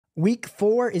Week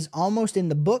 4 is almost in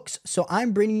the books, so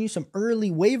I'm bringing you some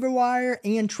early waiver wire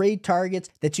and trade targets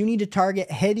that you need to target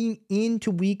heading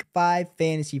into Week 5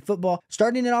 fantasy football.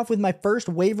 Starting it off with my first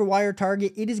waiver wire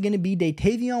target, it is going to be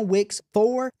Dontayvion Wicks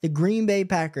for the Green Bay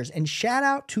Packers. And shout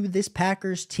out to this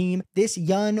Packers team, this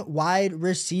young wide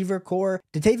receiver core.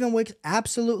 Dontayvion Wicks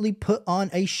absolutely put on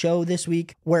a show this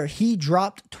week where he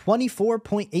dropped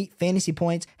 24.8 fantasy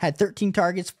points, had 13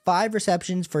 targets, 5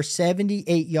 receptions for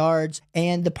 78 yards,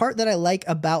 and the part that I like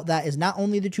about that is not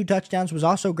only the 2 touchdowns was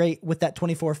also great with that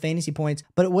 24 fantasy points,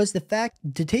 but it was the fact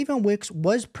Dontayvion Wicks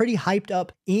was pretty hyped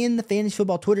up in the fantasy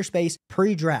football Twitter space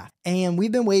pre-draft. And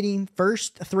we've been waiting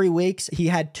first 3 weeks. He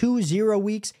had 2 0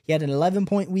 weeks. He had an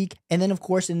 11-point week. And then, of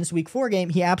course, in this week 4 game,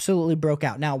 he absolutely broke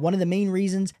out. Now, one of the main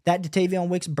reasons that Dontayvion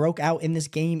Wicks broke out in this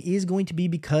game is going to be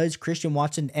because Christian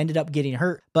Watson ended up getting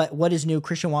hurt. But what is new?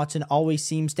 Christian Watson always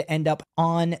seems to end up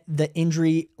on the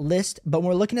injury list. But when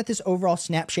we're looking at this overall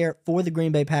snap share for the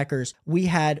Green Bay Packers, we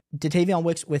had Dontayvion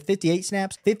Wicks with 58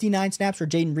 snaps, 59 snaps for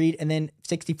Jaden Reed, and then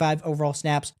 65 overall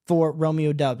snaps for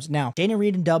Romeo Doubs. Now, Jaden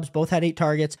Reed and Doubs both had 8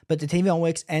 targets, but Dontayvion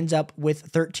Wicks ends up with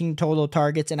 13 total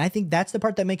targets. And I think that's the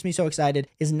part that makes me so excited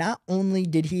is not only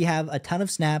did he have a ton of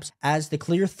snaps as the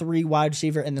clear 3 wide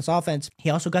receiver in this offense, he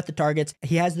also got the targets.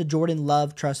 He has the Jordan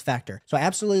Love trust factor. So I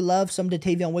absolutely love some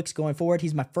Dontayvion Wicks going forward.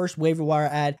 He's my first waiver wire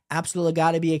ad. Absolutely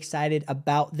got to be excited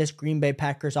about this Green Bay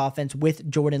Packers offense with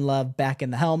Jordan Love back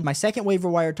in the helm. My second waiver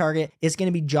wire target is going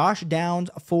to be Josh Downs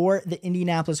for the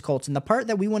Indianapolis Colts. And the part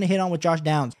that we want to hit on with Josh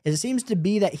Downs is it seems to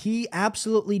be that he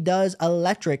absolutely does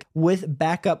electric with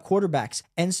backup quarterbacks.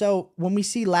 And so when we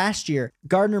see last year,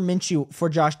 Gardner Minshew for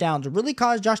Josh Downs really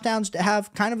caused Josh Downs to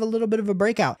have kind of a little bit of a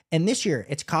breakout. And this year,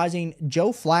 it's causing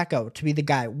Joe Flacco to be the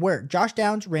guy where Josh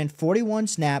Downs ran 41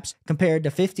 snaps compared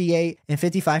to 58 and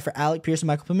 55 for Alec Pierce and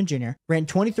Michael Pittman Jr., ran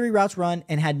 23 routes run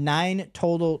and had 9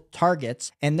 total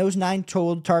targets. And those 9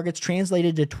 total targets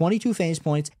translated to 22 fantasy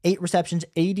points, 8 receptions,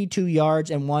 82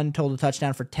 yards, and 1 total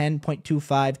touchdown for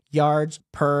 10.25 yards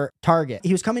per target.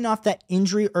 He was coming off that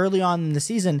injury early on in the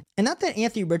season, and not that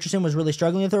Anthony Richardson was really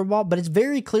struggling to throw the ball, but it's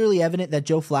very clearly evident that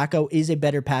Joe Flacco is a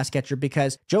better pass catcher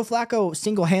because Joe Flacco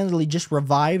single-handedly just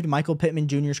revived Michael Pittman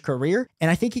Jr.'s career, and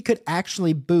I think he could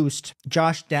actually boost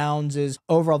Josh Downs'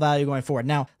 overall value going forward.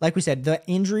 Now, like we said, the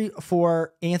injury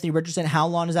for Anthony Richardson, how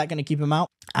long is that going to keep him out?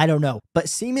 I don't know, but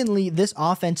seemingly this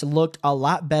offense looked a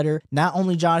lot better. Not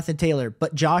only Jonathan Taylor,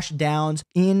 but Josh Downs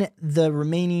in the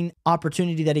remaining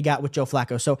opportunity that he got with Joe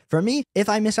Flacco. So for me, if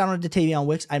I miss out on Dontayvion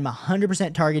Wicks, I'm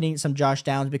 100% targeting some Josh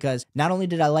Downs because not only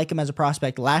did I like him as a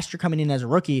prospect last year coming in as a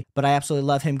rookie, but I absolutely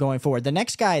love him going forward. The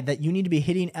next guy that you need to be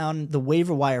hitting on the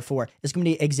waiver wire for is going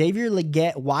to be Xavier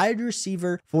Legette, wide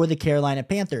receiver for the Carolina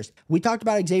Panthers. We talked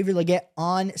about Xavier Legette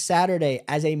on Saturday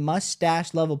as a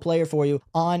must-stash level player for you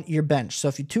on your bench. So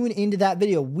if you tune into that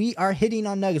video, we are hitting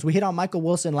on nuggets. We hit on Michael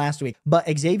Wilson last week, but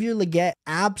Xavier Legette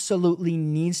absolutely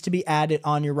needs to be added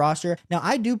on your roster. Now,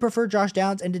 I do prefer Josh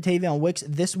Downs and Dontayvion Wicks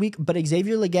this week, but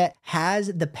Xavier Legette has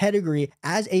the pedigree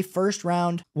as a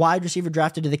first-round wide receiver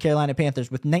drafted to the Carolina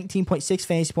Panthers with 19.6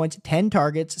 fantasy points, 10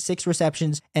 targets, 6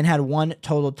 receptions, and had 1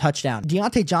 total touchdown.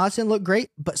 Deontay Johnson looked great,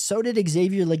 but so did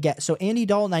Xavier Legette. So Andy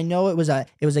Dalton, I know it was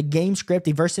a game script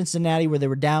versus Cincinnati where they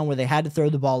were down, where they had to throw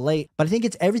the ball late, but I think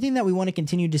it's everything that we want to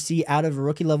continue to see out of a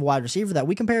rookie level wide receiver that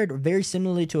we compared very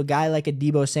similarly to a guy like a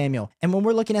Deebo Samuel. And when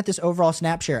we're looking at this overall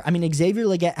snap share, I mean, Xavier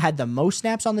Legette had the most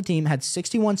snaps on the team, had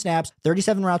 61 snaps,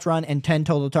 37 routes run, and 10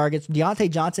 total targets. Deontay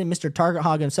Johnson, Mr. Target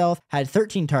Hog himself, had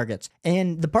 13 targets.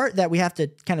 And the part that we have to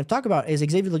kind of talk about is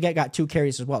Xavier Legette got 2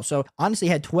 carries as well. So honestly,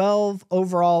 had 12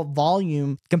 overall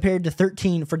volume compared to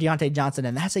 13 for Deontay Johnson.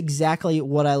 And that's exactly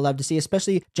what I love to see,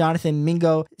 especially Jonathan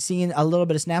Mingo seeing a little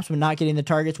bit of snaps but not getting the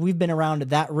targets. We've been around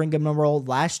that rigmarole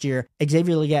last year.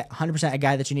 Xavier Legette, 100% a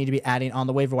guy that you need to be adding on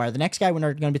the waiver wire. The next guy we're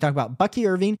going to be talking about, Bucky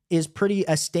Irving, is pretty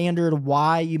a standard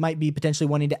why you might be potentially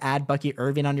wanting to add Bucky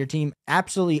Irving on your team.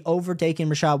 Absolutely overtaking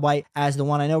Rachaad White as the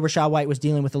one. I know Rachaad White was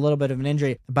dealing with a little bit of an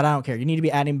injury, but I don't care. You need to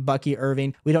be adding Bucky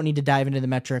Irving. We don't need to dive into the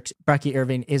metrics. Bucky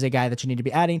Irving is a guy that you need to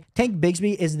be adding. Tank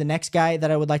Bigsby is the next guy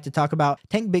that I would like to talk about.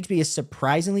 Tank Bigsby is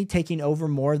surprisingly taking over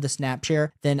more of the snap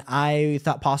share than I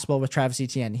thought possible with Travis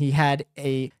Etienne. He had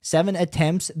 7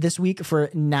 attempts this week for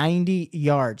 90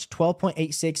 yards,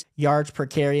 12.86 yards per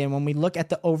carry. And when we look at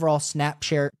the overall snap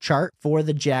share chart for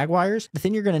the Jaguars, the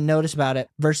thing you're going to notice about it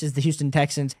versus the Houston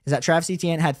Texans is that Travis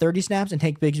Etienne had 30 snaps and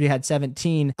Tank Bigsby had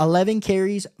 17. 11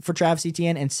 carries for Travis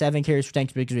Etienne and 7 carries for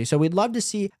Tank Bigsby. So we'd love to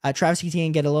see Travis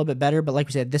Etienne get a little bit better, but like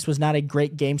we said, this was not a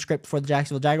great game script for the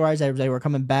Jacksonville Jaguars. They were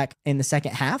coming back in the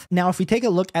second half. Now, if we take a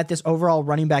look at this overall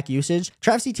running back usage,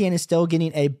 Travis Etienne is still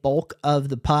getting a bulk of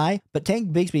the pie, but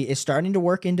Tank Bigsby is starting to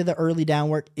work into the early down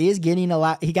work, is getting a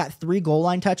lot. He got 3 goal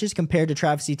line touches compared to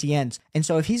Travis Etienne's. And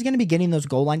so if he's going to be getting those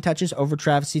goal line touches over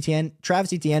Travis Etienne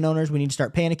owners, we need to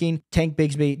start panicking. Tank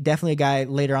Bigsby, definitely a guy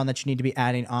later on that you need to be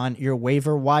adding on your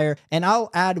waiver wire. And I'll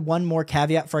add one more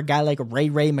caveat for a guy like Ray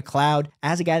McCloud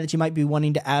as a guy that you might be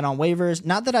wanting to add on waivers.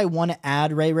 Not that I want to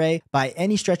add Ray by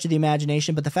any stretch of the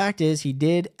imagination, but the fact is he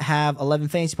did have 11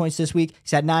 fantasy points this week.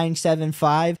 He's had 9, 7,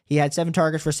 5. He had 7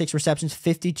 targets for 6 receptions,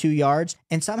 52 yards.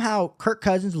 And somehow Kirk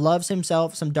Cousins loves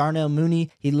himself some Darnell Mooney.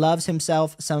 He loves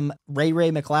himself some Ray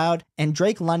McCloud. And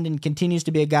Drake London continues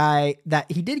to be a guy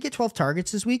that he did get 12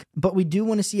 targets this week, but we do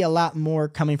want to see a lot more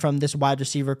coming from this wide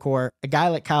receiver core. A guy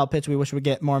like Kyle Pitts, we wish would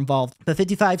get more involved. But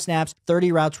 55 snaps,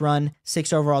 30 routes run,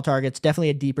 6 overall targets, definitely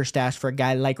a deeper stash for a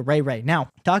guy like Ray. Now,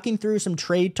 talking through some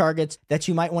trade targets that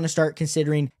you might want to start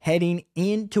considering heading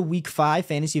into week 5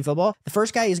 fantasy football. The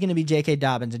first guy is going to be J.K.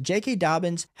 Dobbins. And J.K.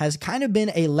 Dobbins has kind of been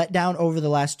a letdown over the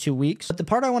last 2 weeks. But the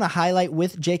part I want to highlight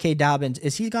with J.K. Dobbins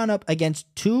is he's gone up against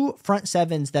 2 front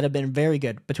sevens that have been very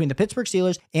good between the Pittsburgh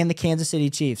Steelers and the Kansas City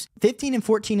Chiefs. 15 and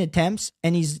 14 attempts,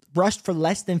 and he's rushed for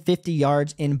less than 50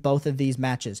 yards in both of these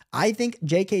matches. I think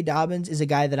J.K. Dobbins is a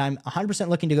guy that I'm 100%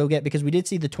 looking to go get because we did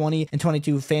see the 20 and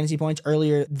 22 fantasy points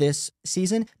earlier this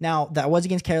season. Now, that was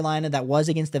against Carolina. That was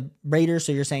against the Raiders.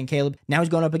 So you're saying, Caleb, now he's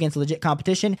going up against legit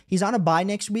competition. He's on a bye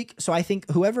next week. So I think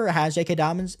whoever has J.K.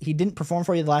 Dobbins, he didn't perform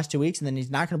for you the last 2 weeks, and then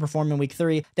he's not going to perform in week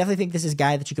 3. Definitely think this is a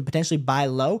guy that you could potentially buy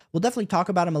low. We'll definitely talk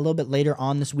about him a little bit later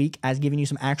on this week as giving you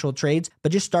some actual trades.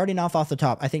 But just starting off the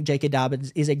top, I think J.K.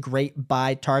 Dobbins is a great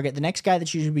buy target. The next guy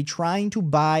that you should be trying to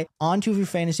buy onto your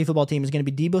fantasy football team is going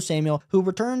to be Deebo Samuel, who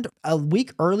returned a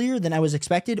week earlier than I was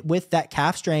expected with that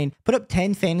calf strain, put up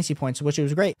 10 fantasy points, which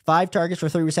was great. 5 targets for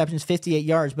 3 receptions, 58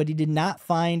 yards, but he did not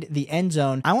find the end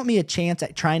zone. I want me a chance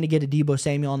at trying to get a Deebo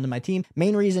Samuel onto my team.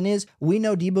 Main reason is we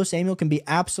know Deebo Samuel can be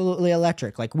absolutely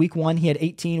electric. Like week 1, he had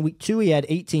 18. Week 2, he had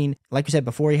 18. Like we said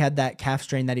before, he had that calf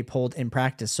strain that he pulled in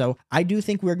practice. So I do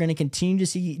think we're going to continue to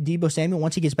see Deebo Samuel,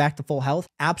 once he gets back to full health,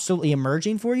 absolutely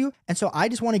emerging for you. And so I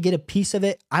just want to get a piece of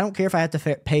it. I don't care if I have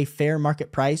to pay fair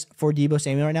market price for Deebo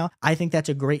Samuel right now. I think that's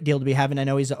a great deal to be having. I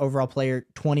know he's the overall player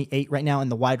 28 right now in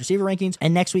the wide receiver rankings.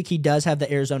 And next week, he does have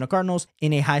the Arizona Cardinals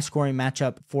in a high scoring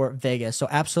matchup for Vegas. So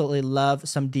absolutely love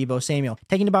some Deebo Samuel.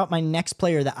 Taking about my next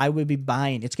player that I would be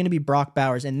buying, it's going to be Brock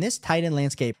Bowers. And this tight end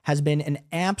landscape has been an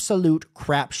absolute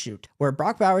crapshoot, where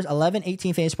Brock Bowers, 11,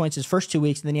 18 fantasy points his first 2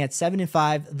 weeks, and then he had 7 and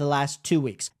 5 the last 2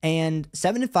 weeks. And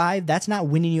 7 and 5, that's not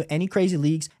winning you any crazy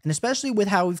leagues. And especially with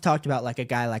how we've talked about like a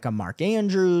guy like a Mark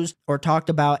Andrews, or talked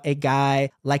about a guy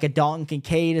like a Dalton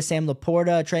Kincaid, a Sam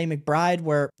Laporta, a Trey McBride,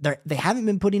 where they haven't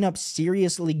been putting up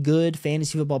seriously good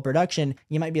fantasy football production.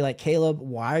 You might be like, Caleb,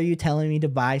 why are you telling me to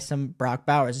buy some Brock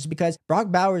Bowers? It's because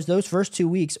Brock Bowers, those first 2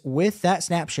 weeks with that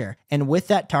snap share and with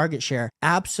that target share,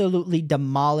 absolutely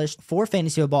demolished for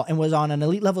fantasy football and was on an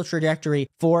elite level trajectory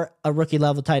for a rookie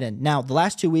level tight end. Now, the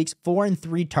last 2 weeks, 4 and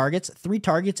 3 targets, 3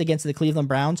 targets against the Cleveland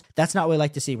Browns. That's not what we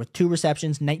like to see, with 2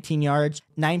 receptions, 19 yards,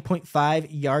 9.5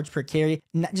 yards per carry.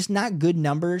 Just not good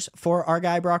numbers for our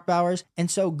guy Brock Bowers. And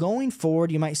so going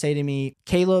forward, you might say to me,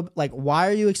 Caleb, like, why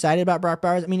are you excited about Brock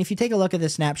Bowers? I mean, if you take a look at the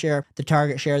snap share, the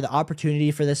target share, the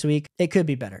opportunity for this week, it could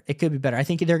be better. It could be better. I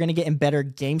think they're going to get in better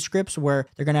game scripts where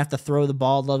they're going to have to throw the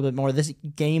ball a little bit more. This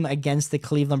game against the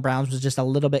Cleveland Browns was just a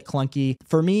little bit clunky.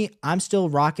 For me, I'm still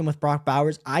rocking with Brock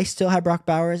Bowers. I still have Brock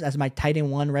Bowers as my tight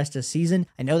end 1 rest of the season.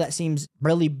 I know that seems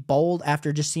really bold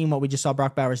after just seeing what we just saw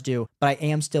Brock Bowers do, but I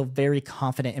am still very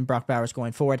confident in Brock Bowers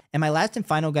going forward. And my last and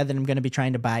final guy that I'm going to be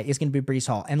trying to buy is going to be Breece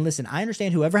Hall. And listen, I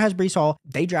understand whoever has Breece Hall,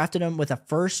 they drafted him with a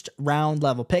first round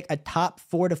level pick, a top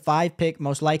 4 to 5 pick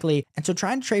most likely. And so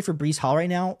trying to trade for Breece Hall right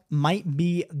now might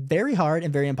be very hard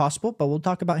and very impossible, but we'll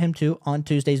talk about him too on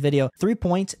Tuesday's video. 3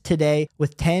 points today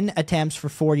with 10 attempts for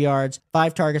 4 yards,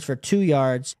 5 targets for 2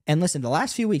 yards. And listen, the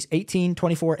last few weeks, 18,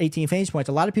 24, 18 fantasy points.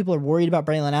 A lot of people are worried about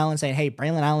Braylon Allen, saying, hey,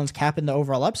 Braylon Allen's capping the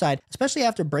overall upside, especially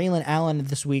after Braylon Allen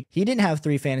this week. He didn't have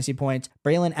 3 fantasy points.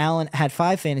 Braylon Allen had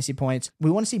 5 fantasy points.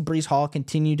 We want to see Breece Hall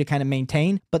continue to kind of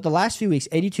maintain, but the last few weeks,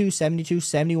 82, 72,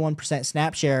 71%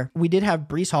 snap share. We did have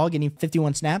Breece Hall getting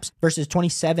 51 snaps versus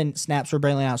 27 snaps for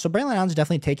Braylon Allen. So Braylon Allen's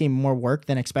definitely taking more work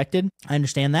than expected. I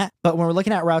understand that. But when we're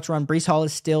looking at routes run, Breece Hall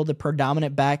is still the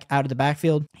predominant back out of the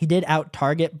backfield. He did out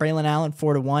target Braylon Allen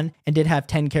 4-1 and did have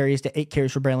 10 carries to 8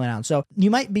 carries for Braylon Allen. So you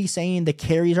might be saying the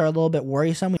carries are a little bit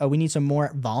worrisome. We need some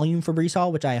more volume for Breece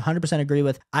Hall, which I 100% agree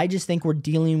with. I just think we're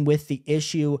dealing with the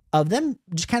issue of them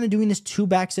just kind of doing this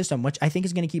 2-back system, which I think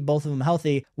is going to keep both of them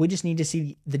healthy. We just need to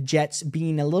see the Jets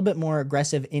being a little bit more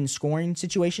aggressive in scoring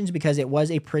situations, because it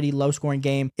was a pretty low scoring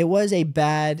game. It was a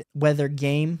bad weather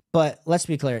game, but let's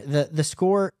be clear. The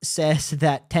score says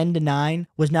that 10-9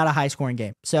 was not a high scoring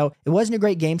game. So it wasn't a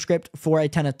great game script for a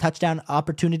ton of touchdown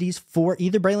opportunities for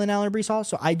either Braylon Allen or Breece Hall.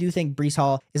 So I do think Breece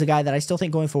Hall is a guy that I still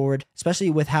think going forward, especially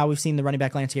with how we've seen the running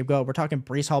back landscape go. We're talking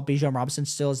Breece Hall, Bijan Robinson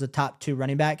still is the top 2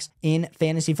 running backs in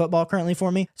fantasy football currently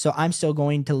for me. So I'm still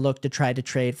going to look to try to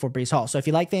trade for Breece Hall. So if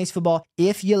you like fantasy football,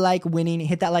 if you like winning,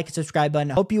 hit that like and subscribe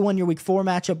button. Hope you won your week 4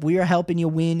 matchup. We are helping you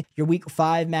win your week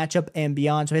 5 matchup and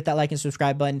beyond. So hit that like and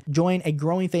subscribe button. Join a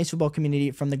growing fantasy football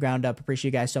community from the ground up. Appreciate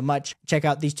you guys so much. Check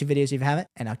out these 2 videos if you haven't,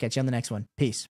 and I'll catch you on the next one. Peace.